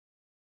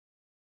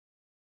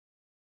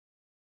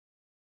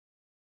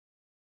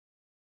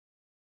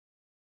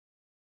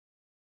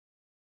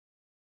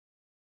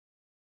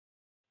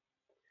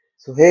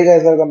So hey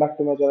guys, welcome back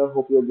to my channel.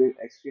 Hope you're doing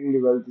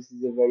extremely well. This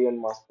is a very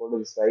unmasked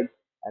portal side,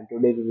 and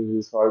today we will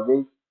be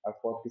solving a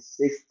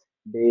 46th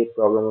day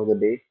problem of the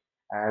day,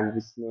 and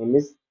which name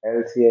is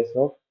LCS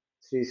of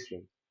three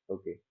strings.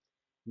 Okay,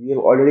 we have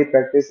already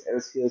practiced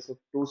LCS of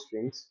two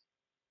strings.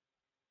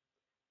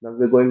 Now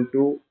we're going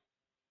to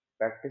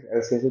practice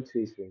LCS of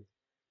three strings.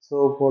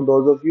 So for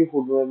those of you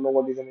who do not know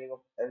what is the meaning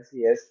of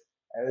LCS,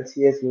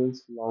 LCS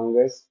means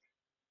longest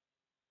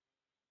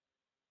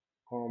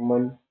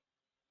common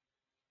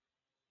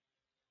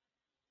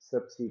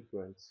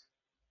subsequence.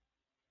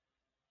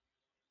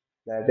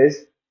 That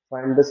is,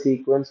 find the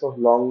sequence of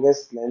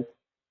longest length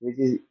which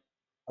is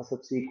a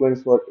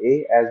subsequence for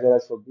A as well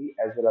as for B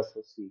as well as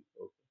for C.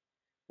 Okay.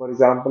 For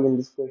example, in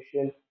this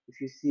question,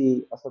 if you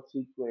see a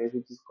subsequence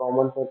which is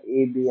common for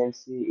A, B, and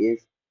C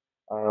is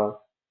uh,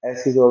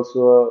 S is also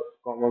a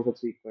common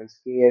subsequence,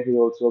 KS is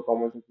also a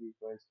common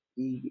subsequence,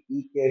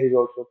 EKS is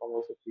also a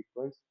common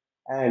subsequence,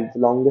 and the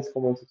longest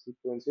common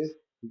subsequence is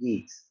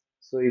Geeks.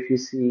 So if you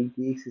see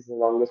Geeks is the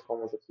longest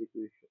common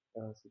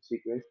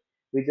subsequence,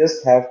 we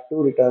just have to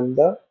return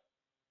the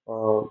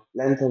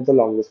length of the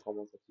longest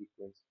common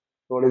subsequence.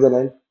 So what is the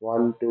length?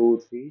 1,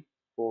 2, 3,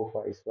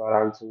 4, 5. So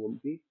our answer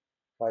would be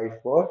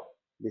 5 for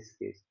this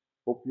case.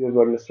 Hope you have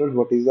understood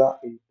what is the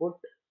input.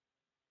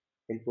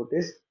 Input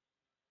is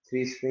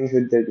three strings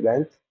with their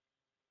length,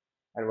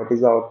 and what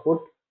is the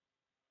output?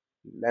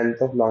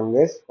 Length of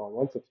longest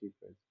common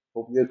subsequence.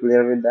 Hope you are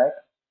clear with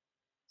that.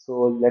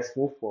 So let's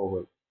move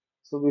forward.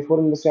 So before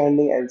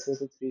understanding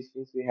LCS of three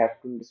strings, we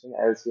have to understand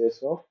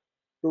LCS of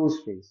two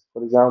strings.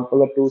 For example,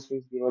 the two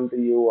strings given to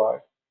you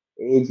are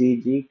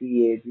AGG,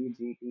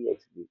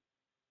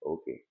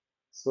 Okay.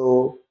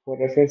 So for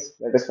reference,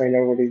 let us find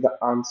out what is the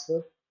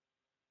answer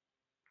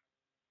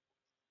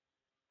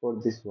for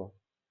this one.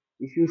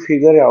 If you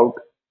figure out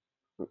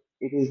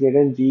it is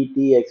written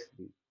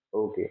GTXB.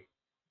 Okay.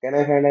 Can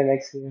I find an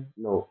X here?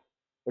 No.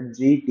 But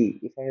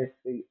GT, if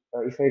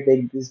I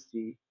take this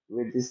G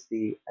with this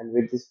T and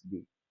with this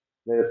B,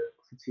 the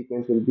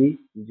sequence will be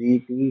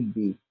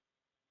GTB,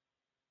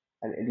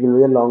 and it will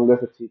be the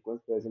longest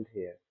subsequence present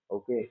here.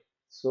 Okay.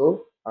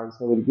 So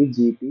answer will be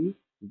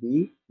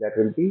GTB. That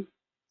will be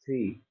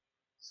 3.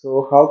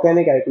 So how can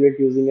I calculate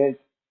using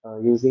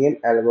an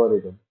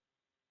algorithm?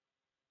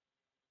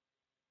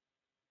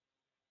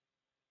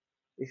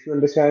 If you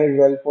understand it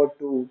well for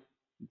two,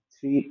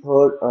 three,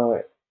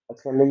 third,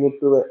 extending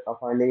it to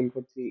finding it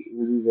for three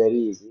will be very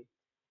easy.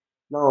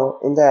 Now,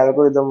 in the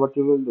algorithm, what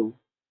you will do?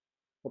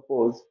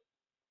 Suppose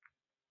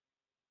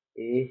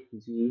A,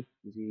 G,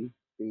 G,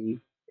 P,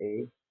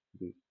 A,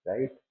 B,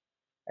 right?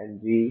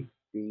 And G,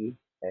 P,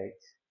 X,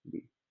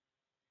 B.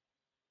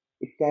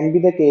 It can be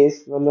the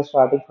case when you're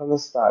starting from the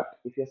start.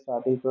 If you're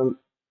starting from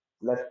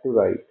left to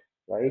right,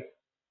 right?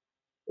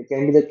 It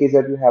can be the case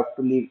that you have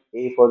to leave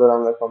A for the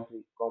longer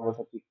common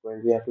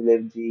subsequence. You have to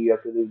leave G, you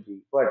have to leave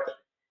G. But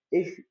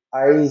if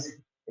I is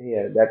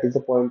here, that is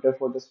the pointer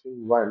for the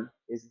string 1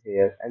 is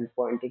here, and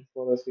pointer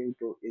for the string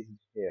 2 is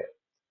here.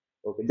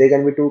 Okay, there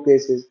can be two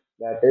cases.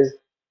 That is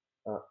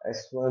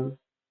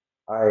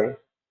S1I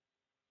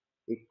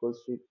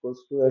equals to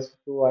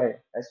S2I,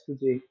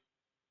 S2J,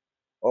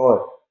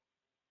 or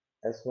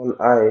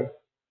S1I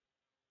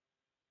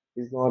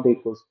is not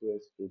equals to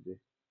S2J.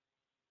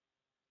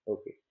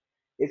 Okay.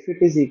 If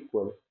it is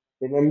equal,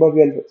 remember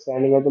we are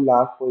standing at the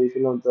last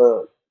position of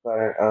the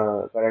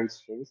current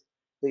strings.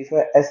 So if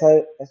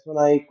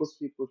S1I equals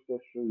to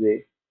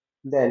S2J,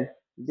 then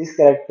this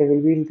character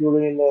will be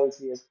included in the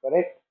LCS,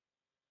 correct?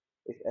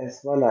 If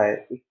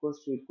S1I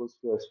equals to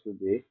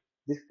S2J,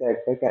 this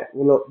character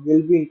will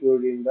be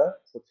included in the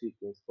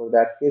subsequence. For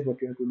that case,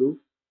 what you have to do?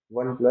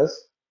 1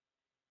 plus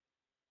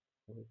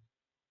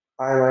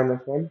I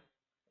minus 1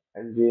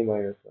 and J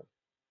minus 1.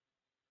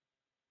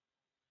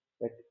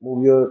 Like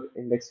move your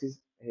indexes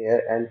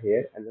here and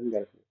then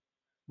calculate.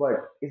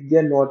 But if they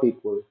are not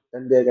equal,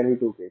 then there can be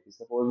two cases.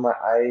 Suppose my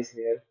I is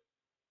here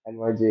and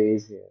my J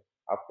is here.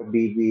 After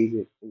B, B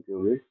is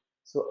included.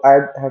 So I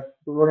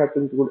do not have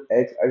to include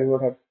X. I do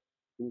not have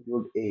to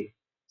include A.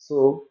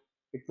 So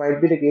it might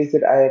be the case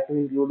that I have to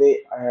include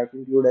A. I have to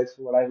include X.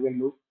 So what I will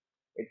do,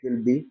 it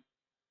will be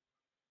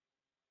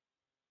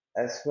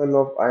S1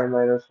 of I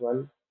minus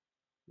 1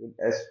 with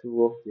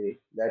S2 of J.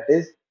 That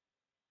is,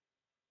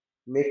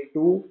 make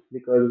two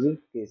recursive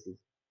cases.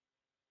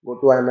 Go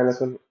to I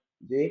minus 1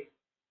 J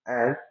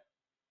and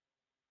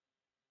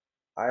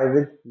I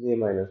with J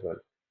minus 1.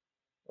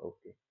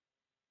 Okay.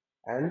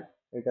 And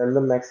return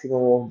the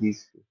maximum of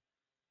these two.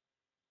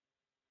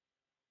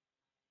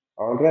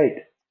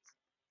 Alright.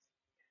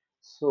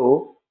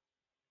 So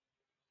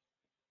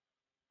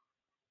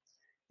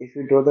if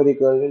you draw the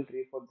recursion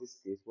tree for this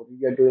case, what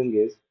we are doing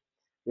is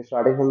we're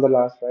starting from the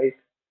last, right?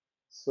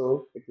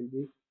 So it will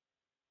be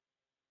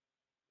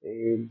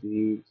A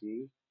G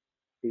G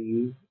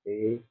T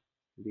A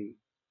B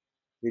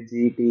with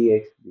G T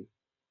X B,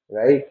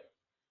 right?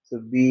 So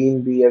B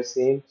in B are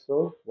same.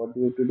 So what do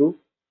you have to do?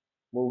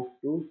 Move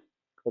to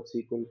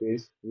subsequent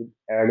case with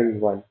adding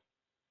one,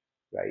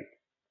 right?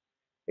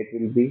 It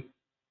will be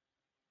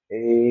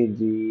A,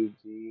 G,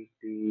 G,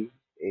 T,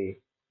 A,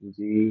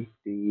 G,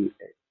 T,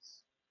 X.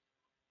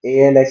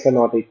 A and X are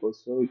not equal,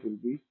 so it will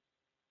be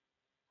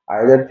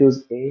either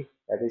choose A,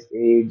 that is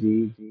A,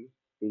 G, G,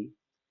 T,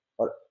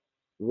 or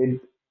with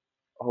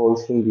whole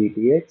string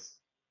GTX,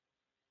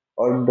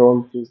 or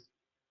don't choose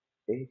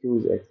A,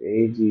 choose X,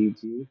 A, G,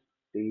 G,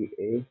 T,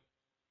 A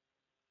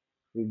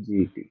with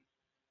GT,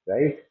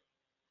 right?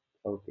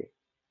 Okay.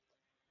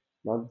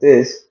 Now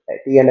this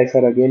T and X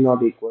are again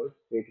not equal,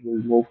 so it will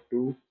move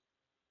to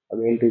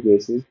again two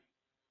cases,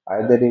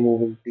 either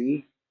removing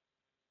T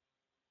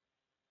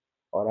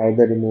or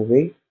either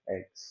removing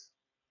X.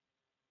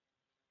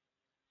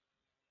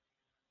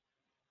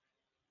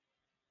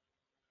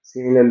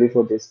 Similarly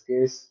for this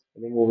case,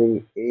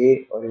 removing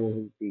A or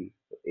removing T.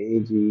 So A,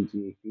 G,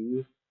 G,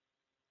 T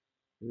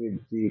with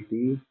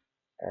GT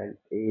and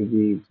A,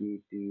 G,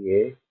 G, T,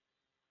 A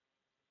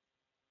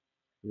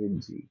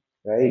with G,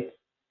 right?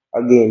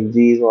 Again,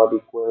 G is not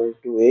equal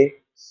to A,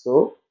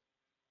 so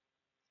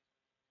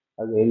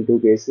again two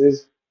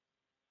cases,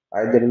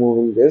 either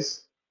removing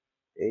this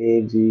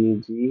A,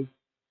 G, G,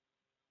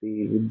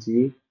 T with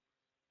G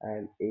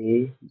and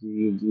A,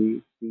 G,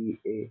 G, T,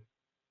 A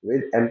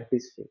with empty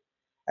string.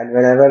 And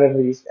whenever I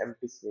reach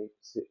empty string,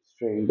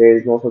 there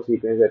is no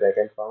subsequence that I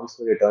can count,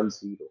 so return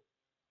 0.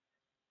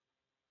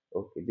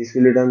 Okay, this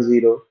will return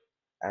 0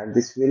 and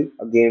this will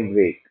again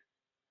break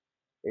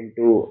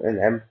into an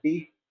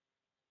empty,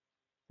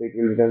 so it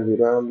will return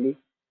 0 only,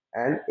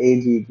 and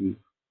AGG,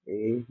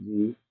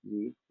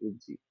 AGG with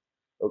G.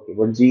 Okay,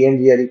 but G and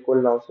G are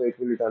equal now, so it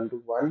will return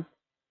to 1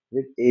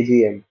 with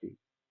AG empty,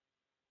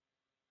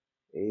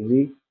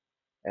 AG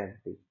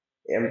empty.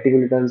 Empty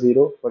will return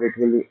 0, but it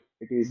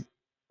is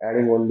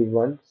adding only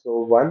 1, so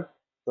 1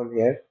 from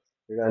here,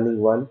 returning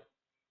 1,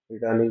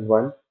 returning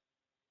 1,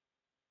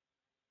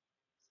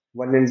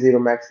 1 and 0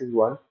 max is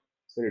 1,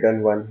 so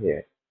return 1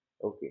 here.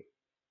 Okay,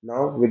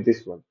 now with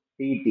this one,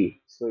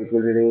 TT, so it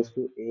will reduce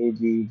to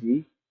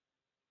AGG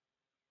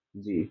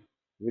G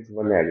with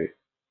 1 added,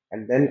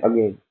 and then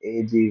again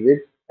AG with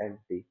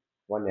empty,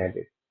 1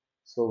 added.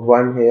 So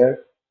 1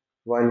 here,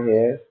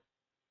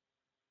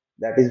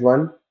 that is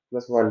 1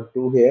 plus 1,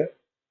 2 here,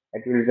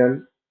 it will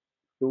return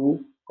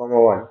 2 comma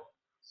 1.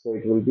 So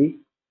it will be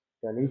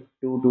turning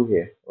 2 to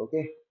here.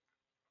 Okay,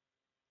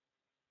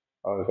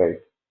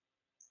 alright.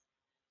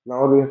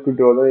 Now we have to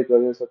draw the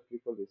recursion subtree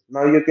for this.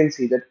 Now you can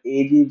see that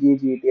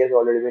AGGGT has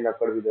already been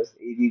occurred with us.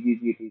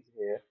 AGGGT is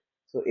here.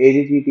 So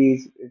AGGT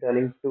is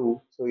returning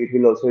 2. So it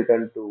will also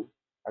return 2.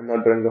 I'm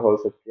not drawing the whole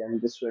subtree. I'm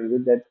just showing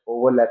you that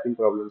overlapping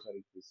problems are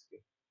existing.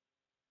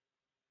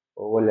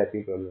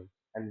 Overlapping problems.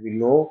 And we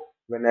know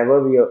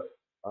whenever we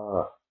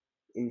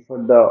infer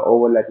the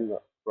overlapping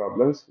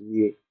problems,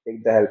 we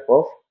take the help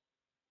of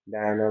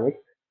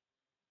dynamic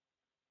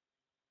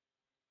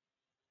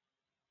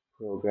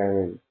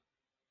programming.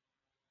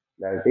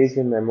 That is,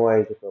 we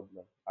memorize the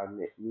problem and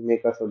we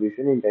make a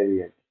solution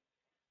intelligent.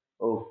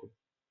 Okay.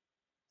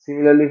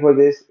 Similarly for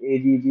this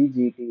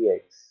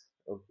AGGGTX.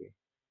 Okay.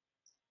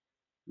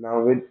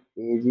 Now with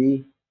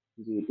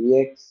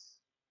AGGTX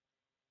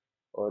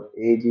or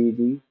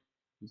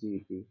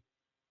AGGGT.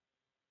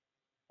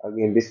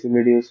 Again, this will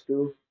reduce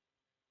to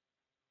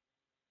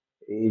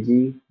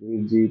AG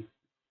with G,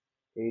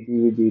 AG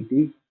with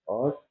GT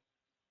or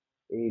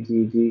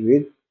AGG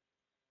with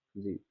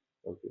G.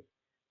 Okay.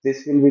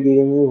 This will be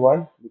giving me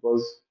 1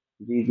 because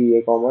GG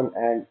a common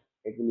and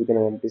it will become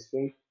an empty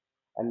string.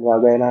 And now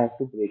again I have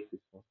to break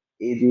this one.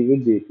 AG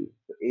with GT.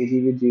 So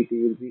AG with GT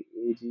will be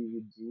AG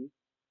with G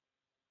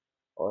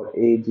or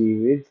AG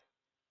with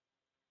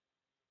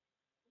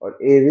or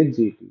A with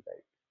GT,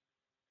 right?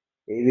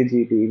 A with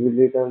GT, it will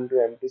return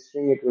to empty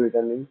string, it will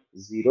return in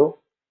 0,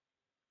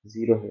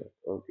 0 here.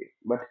 Okay.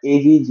 But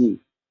AGG,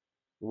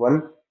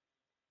 1,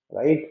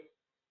 right?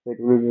 So it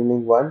will be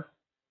returning 1.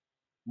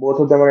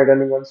 Both of them are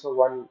returning 1, so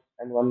 1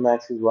 and 1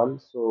 max is 1,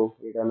 so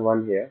return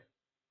 1 here.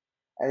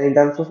 And in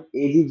terms of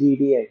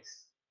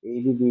AGGTX,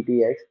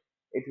 AGGTX,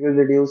 it will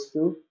reduce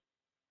to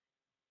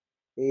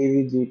A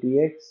with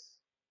GTX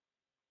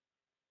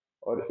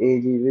or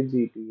AG with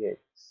GTX,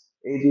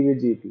 AG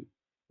with GT.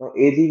 Now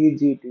AG with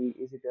GT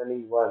is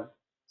returning 1,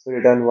 so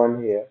return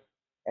 1 here.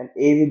 And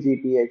A with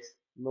GTX,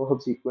 no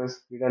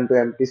subsequence, return to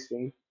empty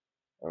string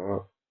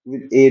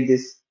with A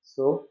this,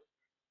 so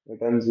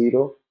return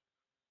 0,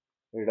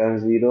 return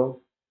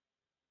 0.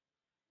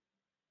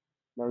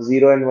 Now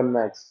 0 and 1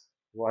 max,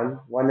 1,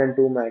 1 and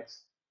 2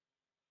 max,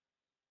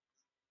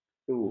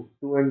 2,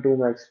 2 and 2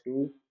 max,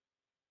 2,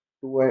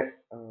 2,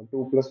 and,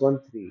 2 plus 1,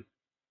 3.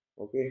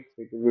 Okay,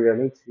 so it will be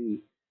running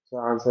 3. So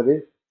answer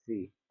is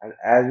 3. And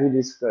as we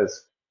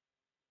discussed,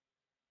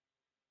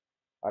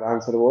 our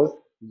answer was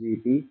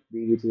GTB,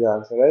 which is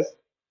answer as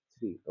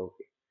 3.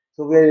 Okay.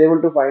 So we are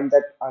able to find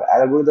that our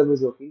algorithm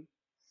is working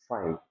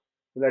fine.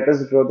 So let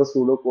us draw the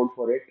pseudo code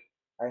for it.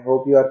 I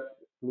hope you are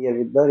clear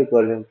with the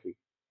recursion tree.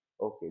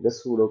 Okay, the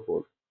pseudo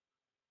code.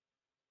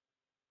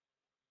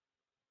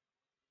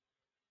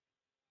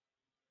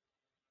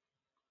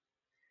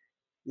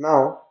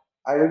 Now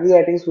I will be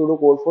writing pseudo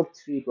code for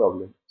 3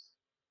 problems.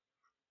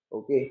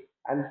 Okay.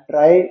 and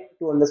try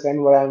to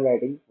understand what I'm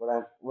writing, what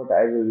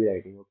I will be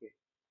writing. Okay.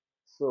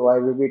 So I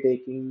will be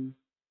taking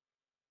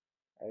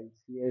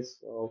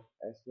LCS of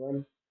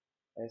S1,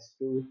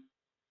 S2,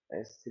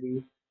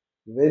 S3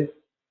 with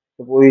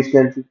the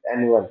position length is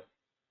N1.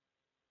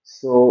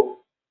 So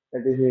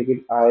let us make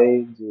it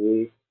I,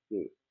 J,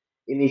 K.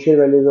 Initial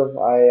values of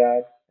I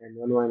are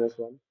N1 minus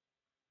 1,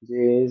 J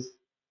is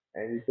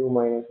N2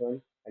 minus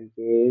 1, and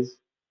K is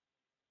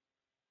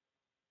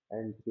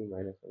N3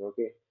 minus 1.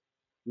 Okay.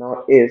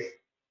 Now if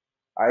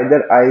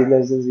either I is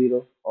less than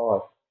 0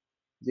 or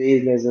J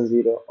is less than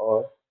 0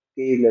 or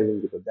K is less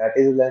than 0, that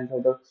is the length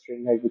of the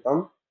string has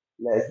become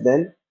less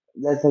than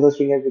length of the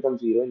string has become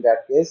 0. In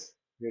that case,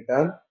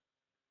 return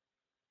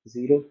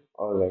 0.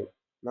 Alright.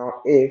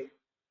 Now if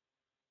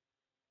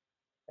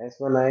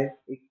S1I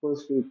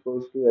equals to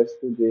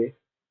S2J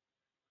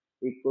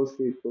equals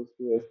to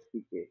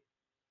S3K,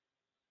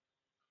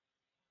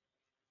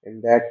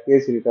 in that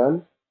case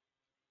return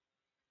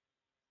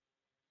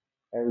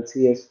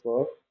LCS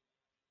for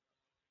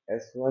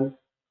S1,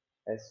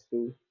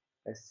 S2,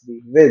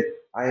 S3 with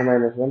I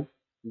minus 1,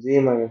 J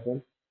minus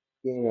 1,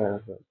 K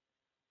minus 1.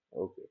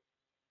 Okay.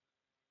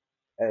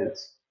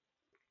 Else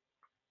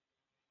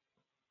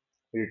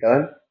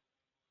return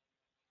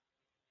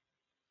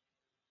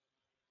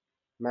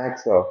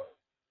max of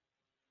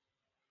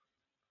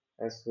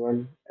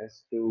S1,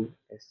 S2,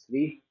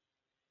 S3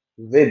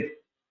 with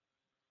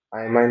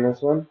I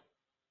minus 1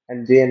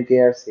 and J and K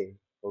are same.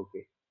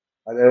 Okay.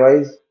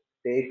 Otherwise,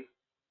 take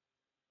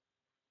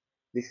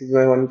this is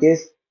my one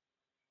case.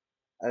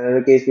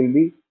 Another case will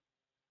be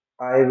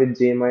I with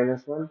J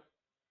minus 1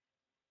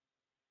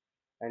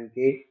 and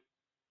K,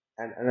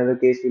 and another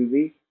case will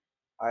be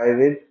I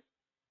with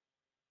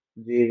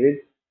J with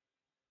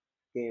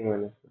K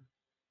minus 1.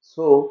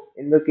 So,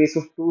 in the case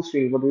of two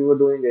strings, what we were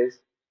doing is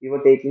we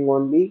were taking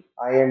only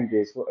I and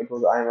J. So, it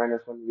was I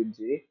minus 1 with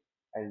J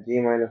and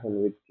J minus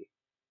 1 with K.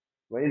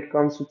 When it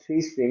comes to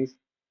three strings,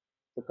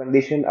 the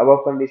condition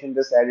above condition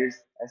just added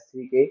as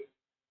 3K,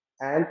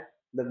 and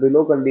the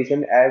below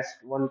condition adds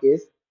one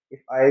case if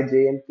I,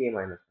 J, and K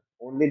minus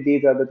 1. Only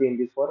these are the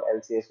changes for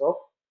LCS of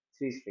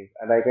three strings,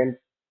 and I can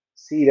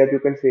see that you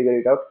can figure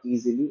it out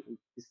easily.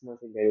 This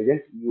much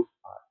intelligent you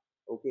are.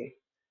 Okay,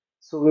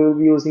 so we will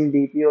be using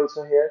DP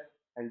also here,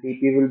 and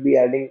DP will be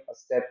adding a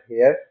step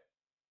here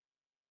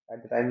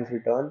at the time of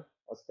return,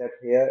 a step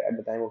here at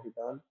the time of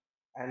return,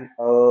 and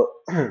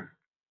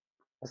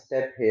a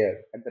step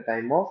here at the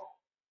time of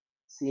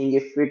seeing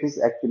if it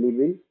is actually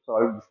been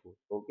solved before.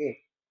 Okay.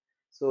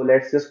 So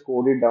let's just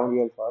code it down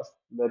real fast.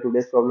 The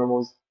today's problem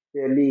was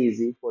fairly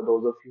easy for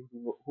those of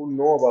you who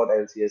know about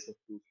LCS of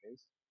two strings.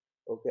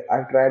 Okay,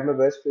 I've tried my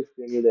best to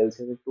explain you the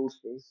LCS of two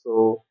strings.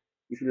 So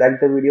if you like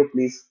the video,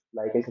 please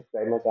like and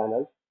subscribe my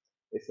channel.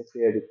 It's a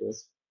fair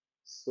request.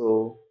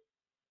 So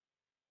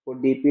for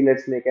DP,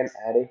 let's make an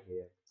array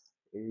here.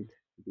 Int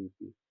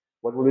DP.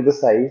 What would be the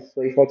size?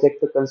 So if I check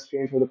the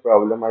constraints of the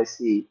problem, I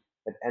see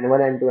that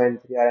n1, n2,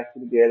 n3 are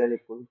actually greater than or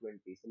equal to 20.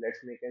 So let's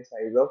make a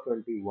size of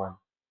 21.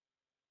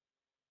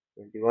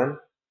 21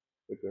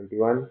 to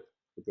 21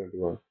 to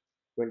 21.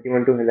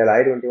 21 to handle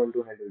I, 21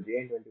 to handle J,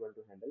 and 21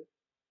 to handle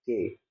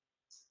K.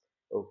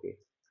 Okay.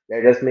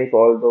 Let us make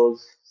all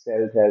those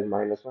cells as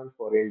minus 1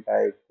 for int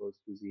I equals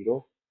to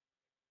 0,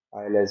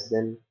 I less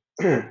than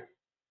 20,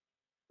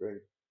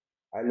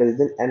 I less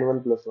than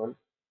n1 plus 1,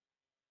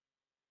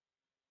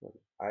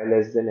 I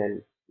less than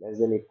n less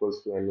than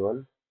equals to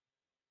n1,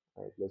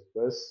 I plus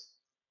plus,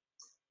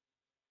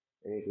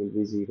 and it will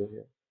be 0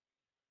 here.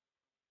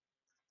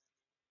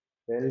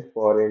 Then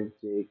for int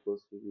j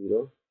equals to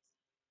 0,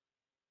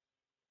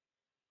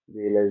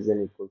 j less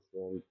than equals to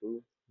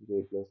n2,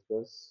 j plus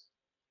plus.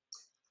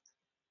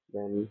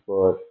 Then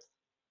for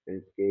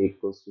int k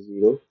equals to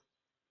 0,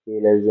 k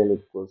less than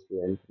equals to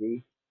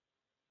n3,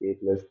 k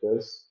plus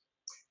plus,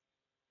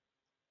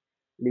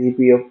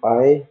 dp of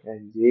I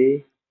and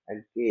j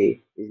and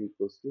k is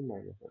equals to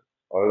minus 1.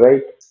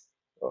 Alright?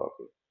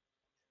 Okay.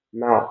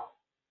 Now,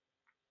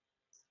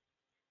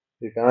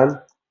 return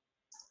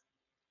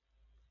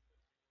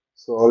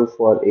solve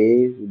for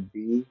a with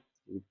b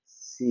with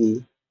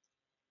c.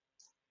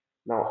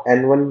 Now,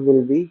 n1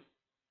 will be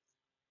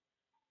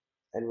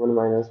n1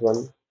 minus 1,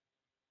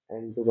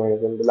 n2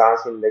 minus 1. The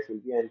last index will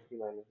be n3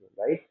 minus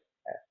 1, right?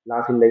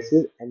 Last index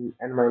is n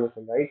minus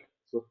 1, right?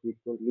 So,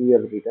 frequently we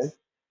have written.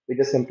 We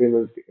just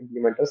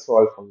implement a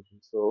solve function.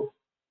 So,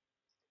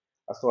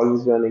 a solve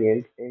is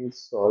running int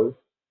solve.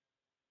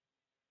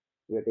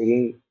 We are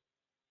taking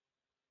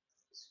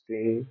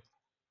string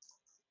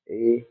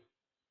A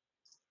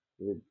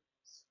with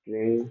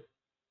string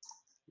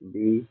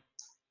B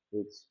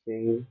with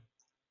string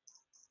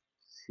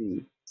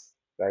C,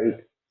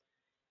 right?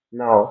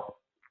 Now,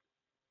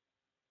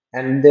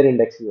 and their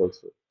indexes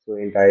also. So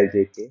int I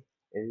j k,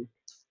 int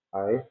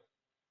I,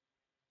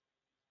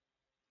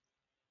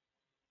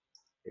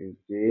 int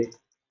j,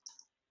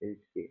 int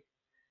k.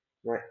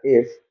 Now,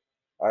 if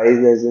I is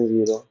less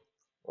than 0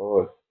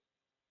 or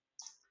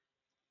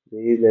j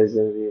is less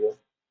than 0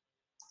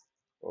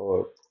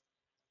 or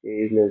k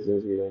is less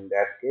than 0, in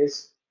that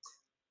case,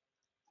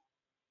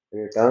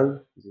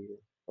 return 0.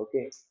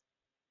 Okay,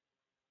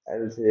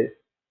 I'll say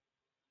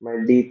my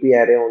DP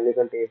array only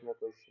contains my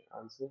question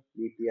answer.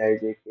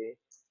 DPIJK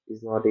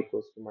is not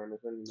equals to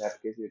minus 1. In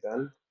that case,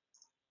 return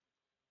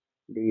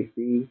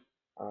DPIJK.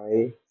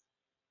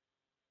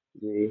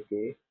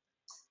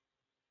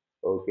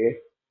 Okay,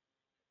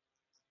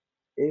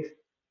 if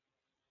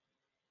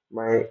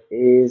my A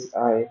is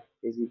I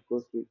is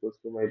equals to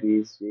my B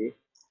is J,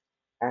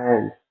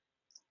 and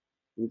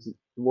which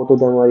both of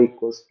them are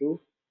equals to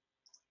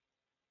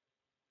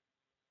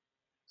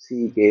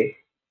CK,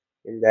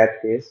 in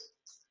that case,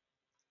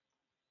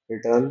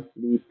 return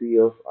DP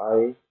of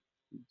I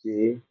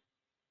J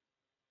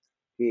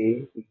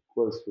K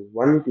equals to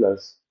 1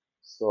 plus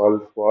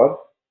solve for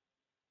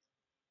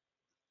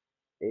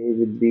A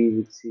with B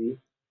with C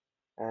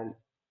and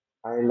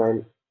I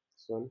minus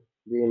 1,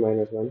 J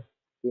minus 1,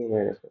 K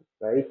minus 1,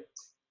 right?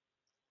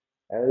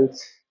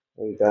 Else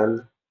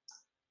return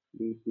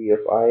dp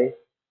of I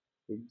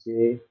with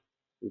J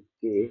with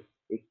K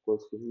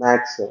equals to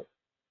max sum.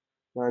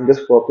 Now I'm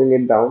just copying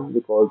it down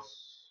because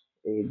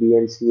A, B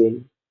and C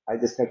in. I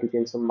just have to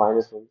change some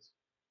minus ones.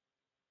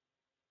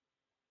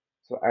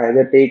 So I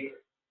either take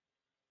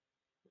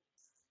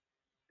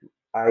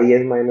I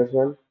as minus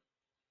 1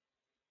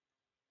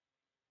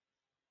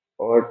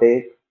 or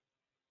take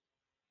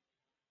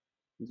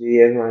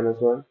J as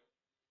minus 1,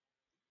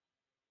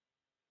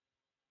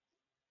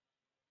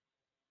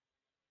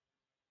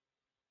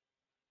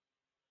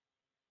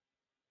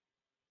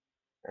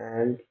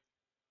 and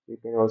you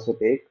can also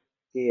take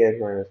K as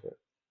minus 1.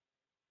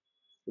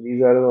 So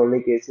these are the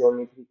only cases,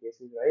 only three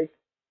cases, right?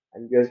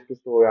 And just to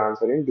store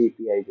answer in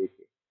dpijk.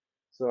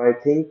 So I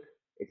think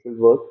it will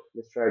work.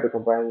 Let's try to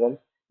compile them.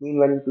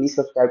 Meanwhile, please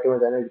subscribe to my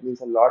channel. It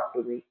means a lot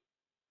to me.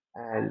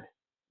 And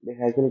there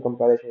has been a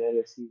compilation and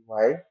let's see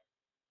why.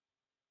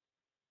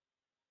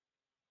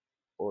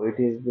 Oh, it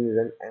has been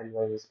run n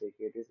by mistake.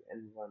 It is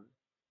n1.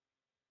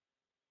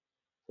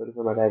 Sorry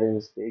for my typing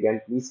mistake.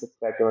 And please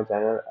subscribe to my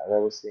channel. As I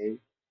was saying,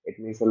 it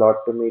means a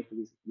lot to me. It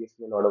gives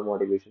me a lot of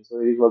motivation.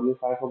 So it is working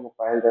fine for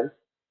compile run.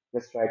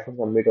 Let's try it for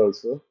submit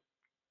also.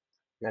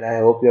 And I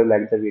hope you have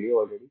liked the video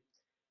already.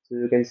 So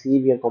you can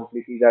see we have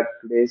completed our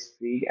today's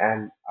streak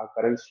and our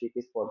current streak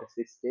is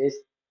 46 days.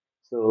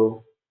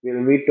 So we'll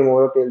meet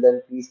tomorrow. Till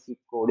then, please keep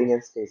coding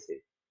and stay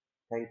safe.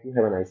 Thank you.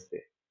 Have a nice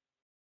day.